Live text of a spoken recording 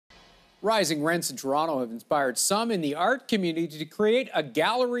Rising rents in Toronto have inspired some in the art community to create a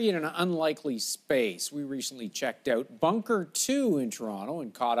gallery in an unlikely space. We recently checked out Bunker 2 in Toronto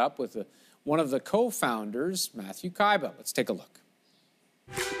and caught up with one of the co-founders, Matthew Kaiba. Let's take a look.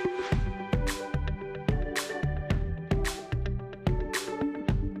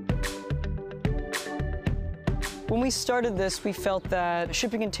 When we started this, we felt that a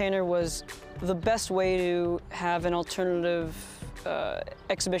shipping container was the best way to have an alternative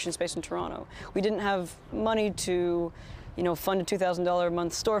exhibition space in Toronto. We didn't have money to, fund a $2,000 a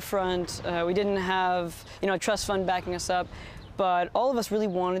month storefront. We didn't have, a trust fund backing us up. But all of us really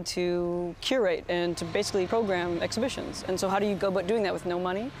wanted to curate and to basically program exhibitions. And so how do you go about doing that with no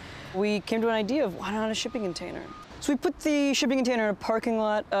money? We came to an idea of why not a shipping container? So we put the shipping container in a parking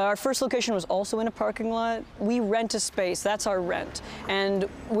lot. Our first location was also in a parking lot. We rent a space, that's our rent. And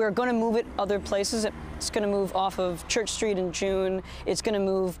we're gonna move it other places. It's gonna move off of Church Street in June. It's gonna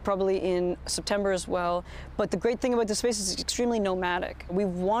move probably in September as well. But the great thing about this space is it's extremely nomadic. We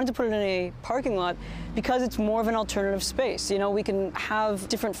wanted to put it in a parking lot because it's more of an alternative space. We can have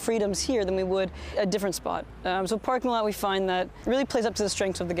different freedoms here than we would a different spot. So parking lot, we find that really plays up to the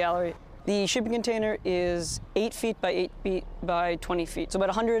strengths of the gallery. The shipping container is 8 feet by 8 feet by 20 feet, so about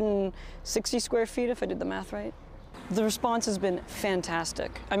 160 square feet if I did the math right. The response has been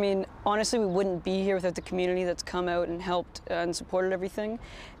fantastic. I mean, honestly, we wouldn't be here without the community that's come out and helped and supported everything.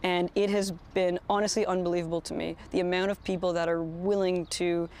 And it has been honestly unbelievable to me. The amount of people that are willing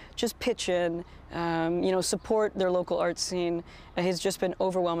to just pitch in, support their local art scene has just been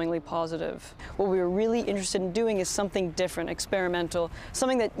overwhelmingly positive. What we were really interested in doing is something different, experimental,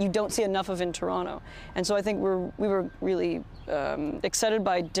 something that you don't see enough of in Toronto. And so I think we were really excited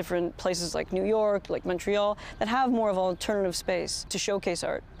by different places like New York, like Montreal, that have more of an alternative space to showcase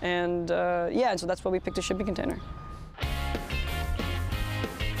art. And and so that's why we picked a shipping container.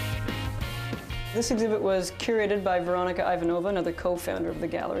 This exhibit was curated by Veronica Ivanova, another co-founder of the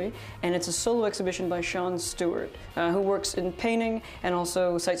gallery, and it's a solo exhibition by Sean Stewart, who works in painting and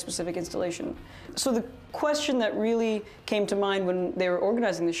also site-specific installation. So the question that really came to mind when they were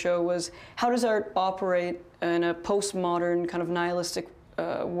organizing the show was, how does art operate in a postmodern, kind of nihilistic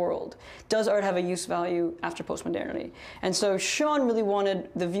world? Does art have a use value after postmodernity? And so Sean really wanted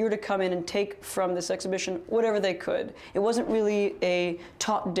the viewer to come in and take from this exhibition whatever they could. It wasn't really a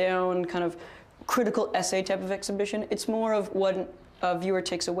top-down kind of critical essay type of exhibition. It's more of what a viewer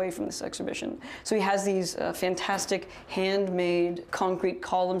takes away from this exhibition. So he has these fantastic handmade concrete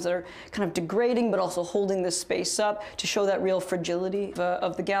columns that are kind of degrading but also holding this space up to show that real fragility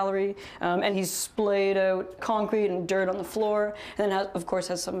of the gallery. And he's splayed out concrete and dirt on the floor, and then of course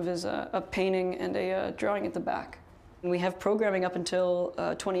has some of his a painting and a drawing at the back. And we have programming up until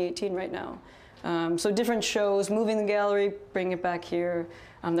 2018 right now. So different shows, moving the gallery, bringing it back here,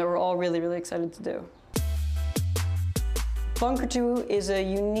 that we're all really, really excited to do. Bunker 2 is a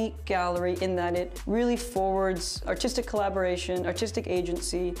unique gallery in that it really forwards artistic collaboration, artistic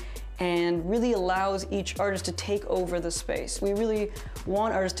agency, and really allows each artist to take over the space. We really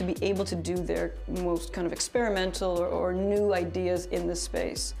want artists to be able to do their most kind of experimental or new ideas in this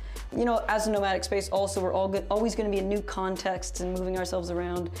space. As a nomadic space also, we're always going to be in new contexts and moving ourselves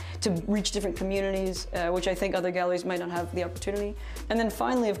around to reach different communities, which I think other galleries might not have the opportunity. And then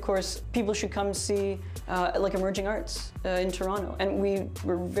finally, of course, people should come see like emerging arts in Toronto. And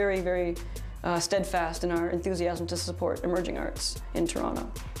we're very, very steadfast in our enthusiasm to support emerging arts in Toronto.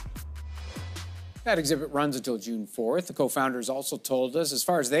 That exhibit runs until June 4th. The co-founders also told us, as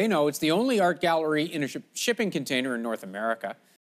far as they know, it's the only art gallery in a shipping container in North America.